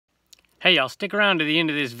Hey y'all, stick around to the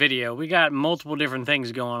end of this video. We got multiple different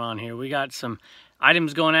things going on here. We got some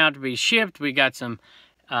items going out to be shipped. We got some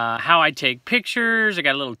how I take pictures. I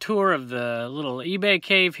got a little tour of the little eBay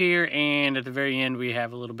cave here. And at the very end, we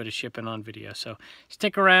have a little bit of shipping on video. So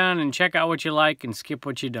stick around and check out what you like and skip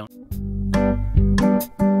what you don't.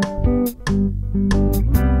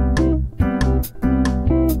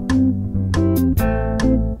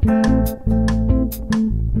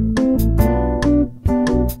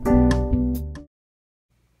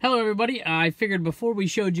 Hello everybody, I figured before we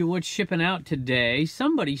showed you what's shipping out today,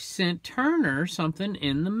 somebody sent Turner something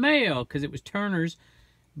in the mail because it was Turner's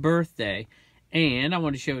birthday. And I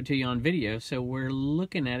wanted to show it to you on video, so we're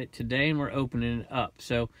looking at it today and we're opening it up.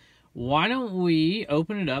 So why don't we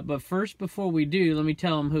open it up, but first before we do, let me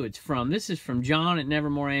tell them who it's from. This is from John at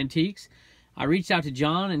Nevermore Antiques. I reached out to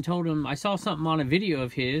John and told him I saw something on a video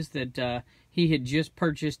of his that he had just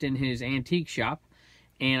purchased in his antique shop.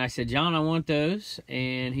 And I said, John, I want those.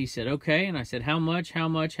 And he said, okay. And I said, how much, how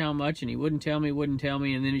much, how much? And he wouldn't tell me.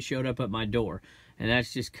 And then he showed up at my door. And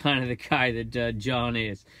that's just kind of the guy that John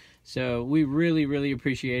is. So we really, really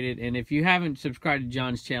appreciate it. And if you haven't subscribed to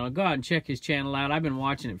John's channel, go out and check his channel out. I've been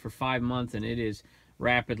watching it for 5 months, and it is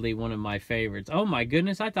rapidly one of my favorites. Oh, my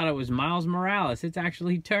goodness. I thought it was Miles Morales. It's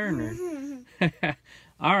actually Turner.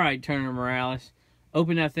 All right, Turner Morales.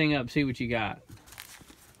 Open that thing up. See what you got.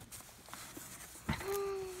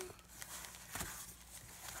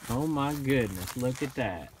 Oh my goodness, look at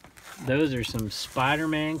that. Those are some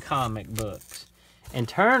Spider-Man comic books. And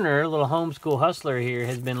Turner, little homeschool hustler here,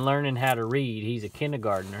 has been learning how to read. He's a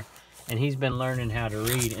kindergartner, and he's been learning how to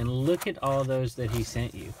read. And look at all those that he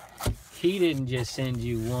sent you. He didn't just send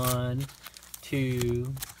you 1,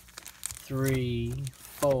 2, 3,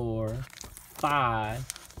 4,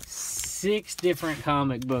 5, 6 different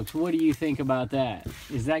comic books. What do you think about that?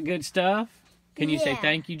 Is that good stuff? Can you say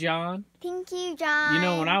thank you, John? Thank you, John. You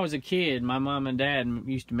know, when I was a kid, my mom and dad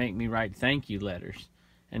used to make me write thank you letters.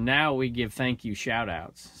 And now we give thank you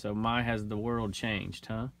shout-outs. So my has the world changed,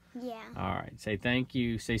 huh? Yeah. All right. Say thank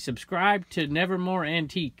you. Say subscribe to Nevermore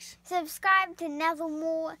Antiques. Subscribe to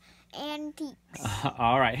Nevermore Antiques.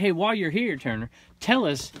 All right. Hey, while you're here, Turner, tell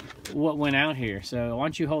us what went out here. So why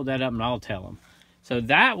don't you hold that up and I'll tell them. So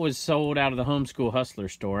that was sold out of the Homeschool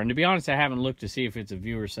Hustlers store. And to be honest, I haven't looked to see if it's a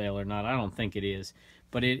viewer sale or not. I don't think it is.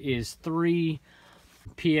 But it is 3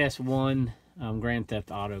 PS1 Grand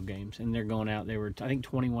Theft Auto games. And they're going out. They were, I think,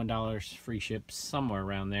 $21 free ship, somewhere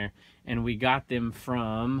around there. And we got them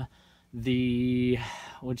from the,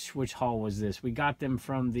 which hall was this? We got them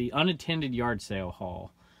from the unattended yard sale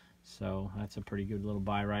hall. So that's a pretty good little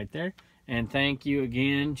buy right there. And thank you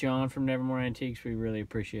again, John from Nevermore Antiques. We really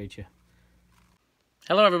appreciate you.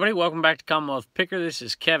 Hello everybody, welcome back to Commonwealth Picker. This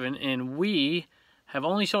is Kevin, and we have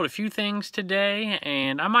only sold a few things today,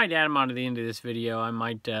 and I might add them on to the end of this video. I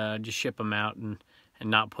might just ship them out and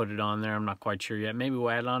not put it on there. I'm not quite sure yet. Maybe we'll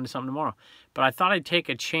add it on to something tomorrow. But I thought I'd take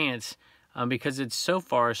a chance because it's so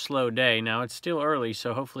far a slow day. Now, it's still early,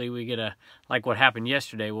 so hopefully we get like what happened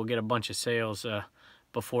yesterday, we'll get a bunch of sales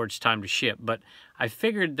before it's time to ship. But I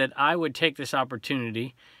figured that I would take this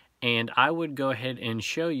opportunity and I would go ahead and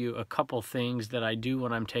show you a couple things that I do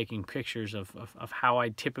when I'm taking pictures of how I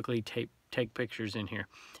typically take pictures in here.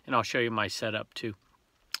 And I'll show you my setup too.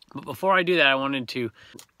 But before I do that, I wanted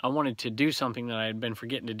to do something that I had been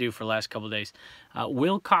forgetting to do for the last couple of days.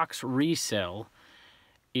 Wilcox Resell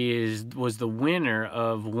was the winner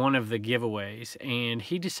of one of the giveaways, and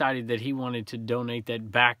he decided that he wanted to donate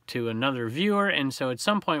that back to another viewer. And so at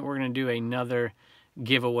some point we're going to do another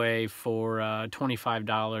giveaway for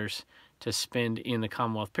 $25 to spend in the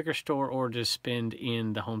Commonwealth Picker store or to spend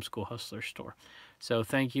in the Homeschool Hustler store. So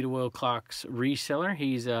thank you to Wilcox Reseller.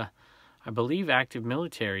 He's I believe active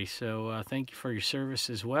military, so thank you for your service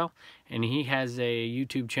as well. And he has a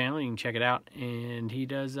YouTube channel, you can check it out, and he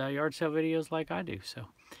does yard sale videos like I do. So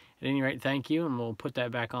at any rate, thank you, and we'll put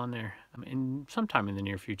that back on there sometime in the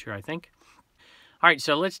near future, I think. All right,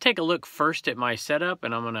 so let's take a look first at my setup,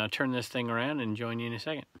 and I'm going to turn this thing around and join you in a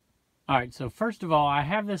second. All right, so first of all, I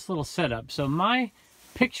have this little setup. So my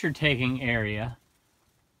picture-taking area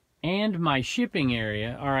and my shipping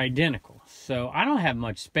area are identical. So I don't have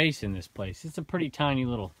much space in this place. It's a pretty tiny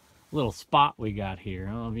little spot we got here.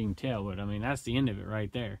 I don't know if you can tell, but I mean, that's the end of it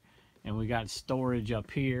right there. And we got storage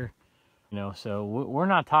up here, you know, so we're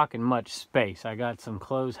not talking much space. I got some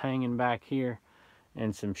clothes hanging back here,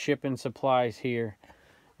 and some shipping supplies here,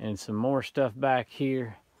 and some more stuff back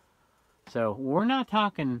here. So we're not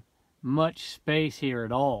talking much space here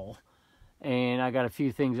at all. And I got a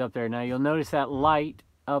few things up there. Now you'll notice that light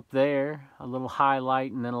up there, a little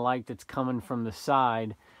highlight, and then a light that's coming from the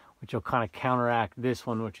side. which will kind of counteract this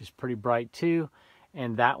one, which is pretty bright too,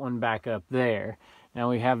 and that one back up there. Now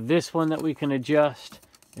we have this one that we can adjust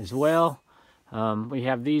as well. We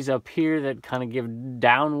have these up here that kind of give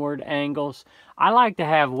downward angles. I like to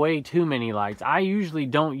have way too many lights. I usually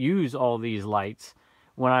don't use all these lights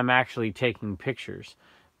when I'm actually taking pictures,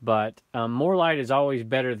 but more light is always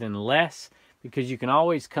better than less, because you can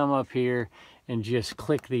always come up here and just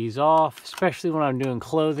click these off, especially when I'm doing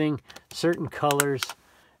clothing. Certain colors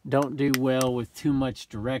don't do well with too much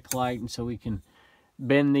direct light, and so we can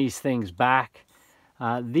bend these things back.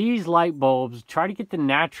 These light bulbs, try to get the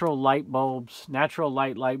natural light bulbs, natural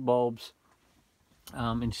light bulbs,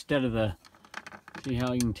 instead of the, see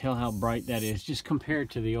how you can tell how bright that is. Just compare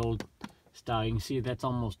it to the old style. You can see that's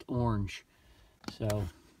almost orange. So,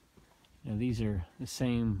 you know, these are the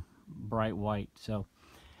same bright white. So,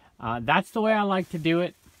 that's the way I like to do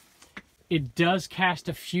it. It does cast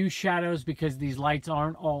a few shadows because these lights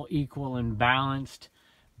aren't all equal and balanced,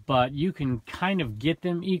 but you can kind of get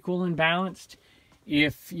them equal and balanced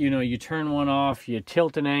if, you know, you turn one off, you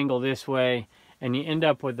tilt an angle this way, and you end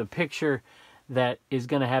up with a picture that is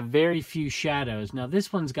going to have very few shadows. Now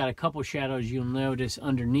this one's got a couple shadows you'll notice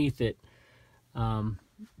underneath it,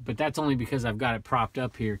 but that's only because I've got it propped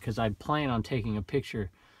up here, because I plan on taking a picture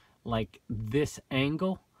like this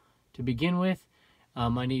angle to begin with.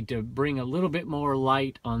 I need to bring a little bit more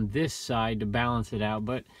light on this side to balance it out.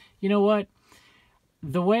 But you know what?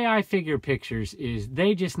 The way I figure pictures is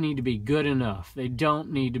they just need to be good enough. They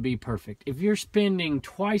don't need to be perfect. If you're spending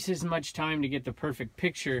twice as much time to get the perfect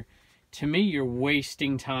picture, to me, you're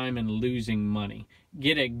wasting time and losing money.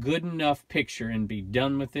 Get a good enough picture and be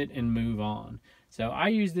done with it and move on. So I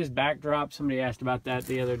use this backdrop. Somebody asked about that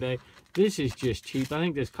the other day. This is just cheap. I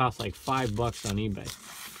think this costs like $5 on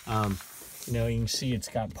eBay. You know, you can see it's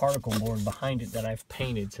got particle board behind it that I've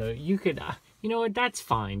painted. So you could, you know what, that's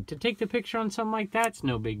fine. To take the picture on something like that's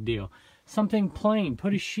no big deal. Something plain,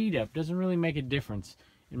 put a sheet up. Doesn't really make a difference,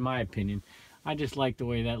 in my opinion. I just like the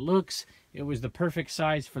way that looks. It was the perfect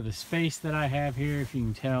size for the space that I have here. If you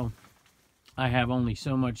can tell, I have only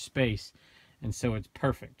so much space, and so it's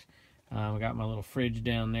perfect. I got my little fridge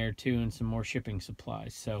down there too, and some more shipping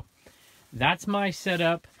supplies. So that's my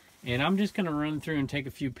setup. And I'm just going to run through and take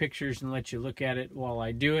a few pictures and let you look at it while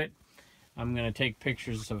I do it. I'm going to take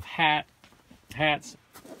pictures of hats,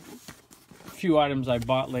 a few items I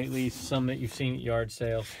bought lately, some that you've seen at yard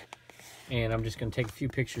sales. And I'm just going to take a few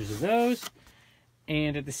pictures of those.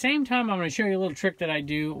 And at the same time, I'm going to show you a little trick that I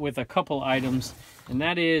do with a couple items. And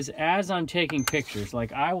that is, as I'm taking pictures,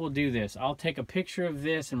 like I will do this. I'll take a picture of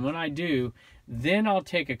this, and when I do, then I'll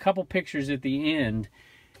take a couple pictures at the end,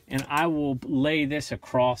 and I will lay this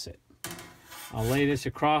across it. I'll lay this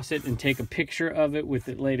across it and take a picture of it with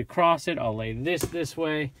it laid across it. I'll lay this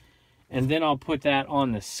way, and then I'll put that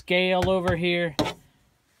on the scale over here,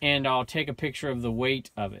 and I'll take a picture of the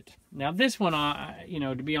weight of it. Now this one, you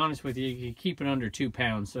know, to be honest with you, you can keep it under 2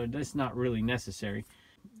 pounds, so that's not really necessary.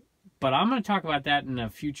 But I'm going to talk about that in a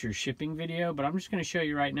future shipping video, but I'm just going to show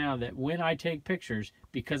you right now that when I take pictures,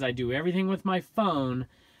 because I do everything with my phone,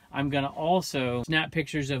 I'm going to also snap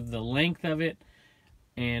pictures of the length of it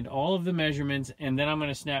and all of the measurements, and then I'm going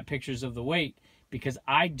to snap pictures of the weight, because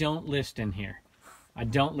I don't list in here. I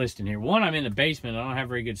don't list in here. One, I'm in the basement. I don't have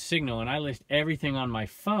very good signal, and I list everything on my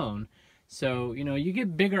phone. So, you know, you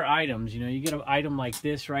get bigger items. You know, you get an item like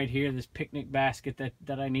this right here, this picnic basket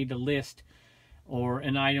that I need to list, or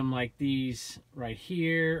an item like these right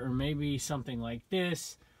here, or maybe something like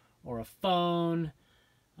this, or a phone.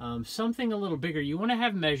 Something a little bigger. You want to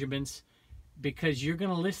have measurements, because you're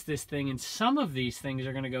going to list this thing, and some of these things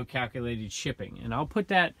are going to go calculated shipping. And I'll put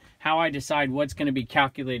that, how I decide what's going to be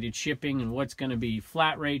calculated shipping and what's going to be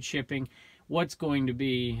flat rate shipping, what's going to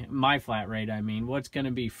be my flat rate, I mean, what's going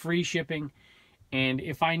to be free shipping. And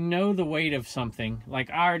if I know the weight of something,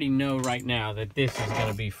 like I already know right now that this is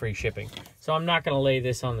going to be free shipping. So I'm not going to lay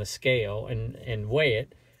this on the scale and weigh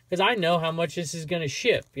it, because I know how much this is going to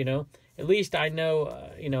ship, you know. At least I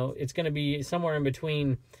know, you know, it's going to be somewhere in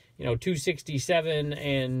between, you know, 267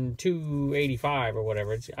 and 285 or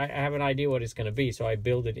whatever. I have an idea what it's going to be, so I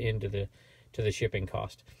build it into the shipping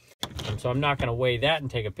cost. So I'm not going to weigh that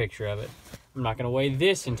and take a picture of it. I'm not going to weigh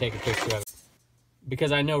this and take a picture of it,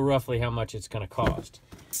 because I know roughly how much it's going to cost.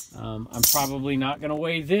 I'm probably not going to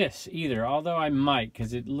weigh this either, although I might,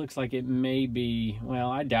 because it looks like it may be,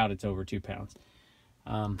 well, I doubt it's over 2 pounds.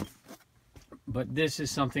 But this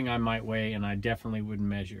is something I might weigh, and I definitely wouldn't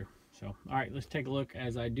measure. So, all right, let's take a look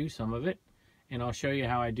as I do some of it, and I'll show you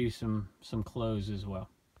how I do some clothes as well.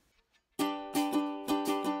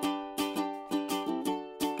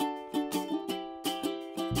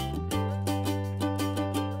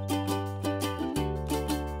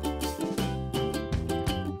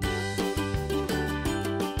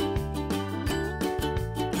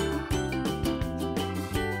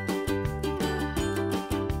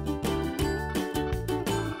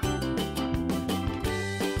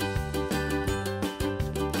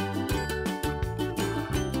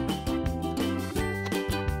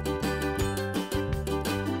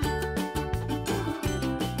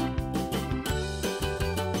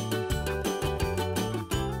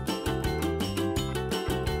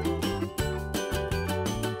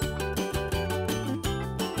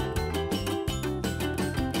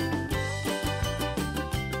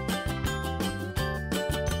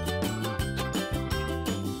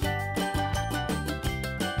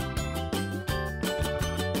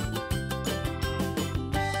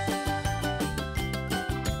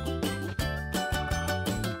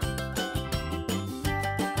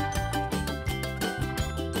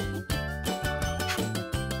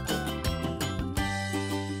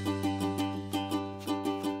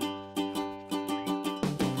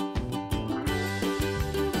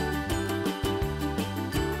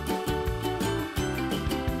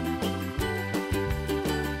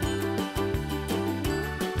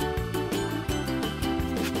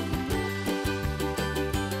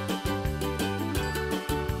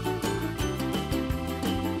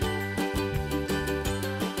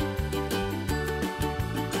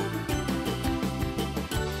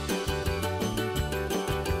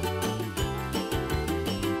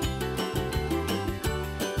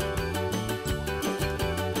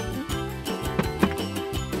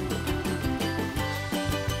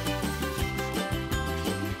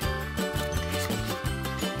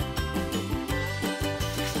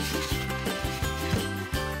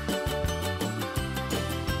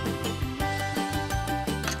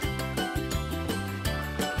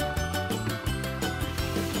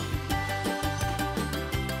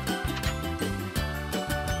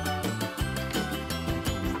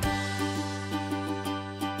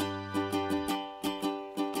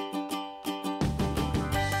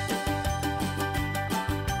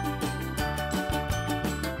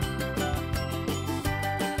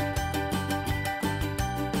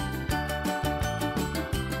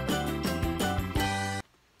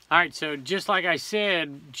 All right, so just like I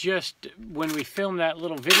said, just when we filmed that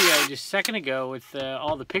little video just a second ago with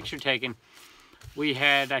all the picture taken, we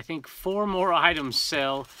had, I think, 4 more items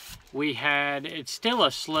sell. It's still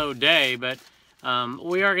a slow day, but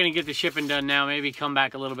we are going to get the shipping done now. Maybe come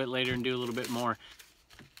back a little bit later and do a little bit more.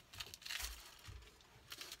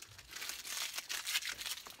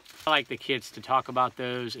 I like the kids to talk about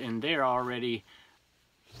those, and they're already...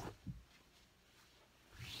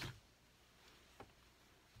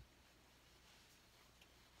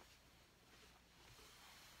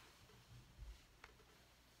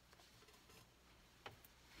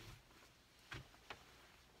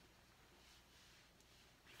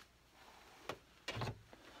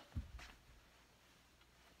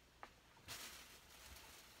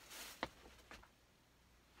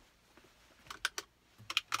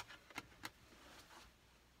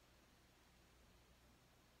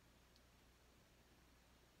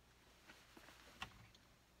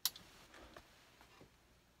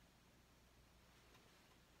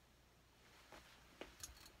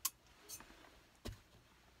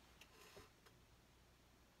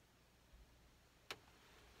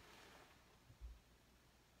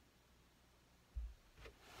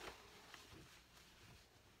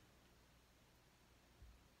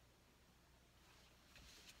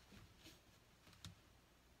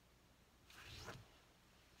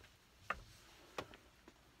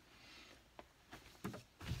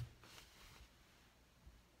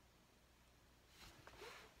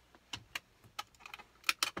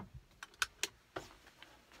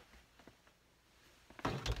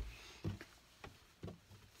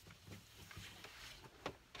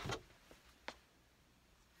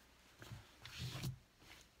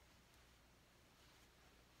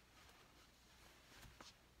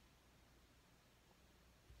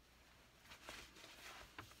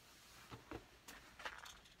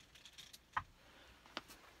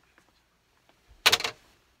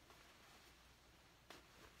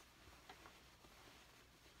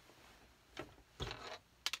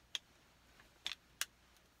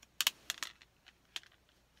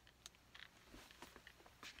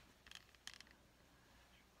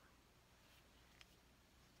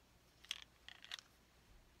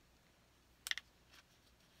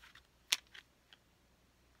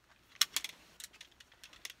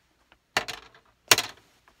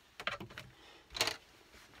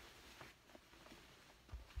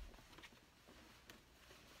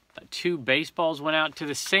 Two baseballs went out to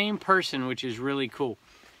the same person, which is really cool.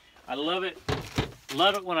 I love it.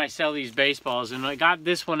 Love it when I sell these baseballs. And I got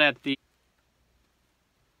this one at the...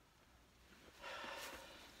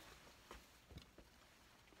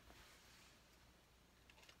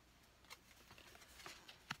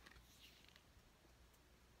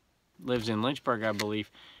 lives in Lynchburg, I believe.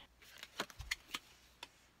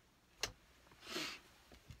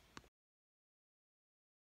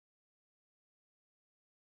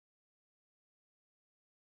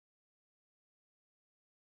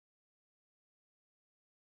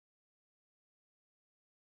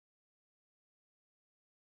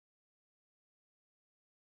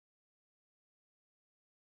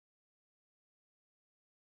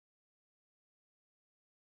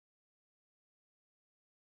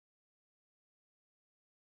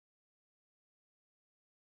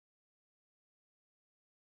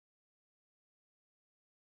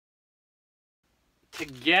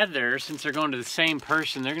 Together, since they're going to the same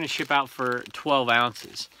person, they're going to ship out for 12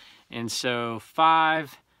 ounces. And so $5,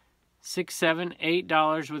 $6, $7,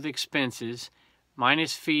 $8 with expenses,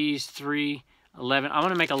 minus fees, $3, $11. I'm going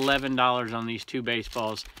to make $11 on these two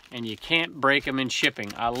baseballs, and you can't break them in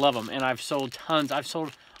shipping. I love them, and I've sold tons. I've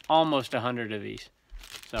sold almost 100 of these.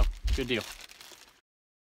 So, good deal.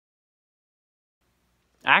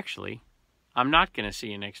 Actually, I'm not going to see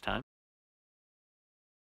you next time.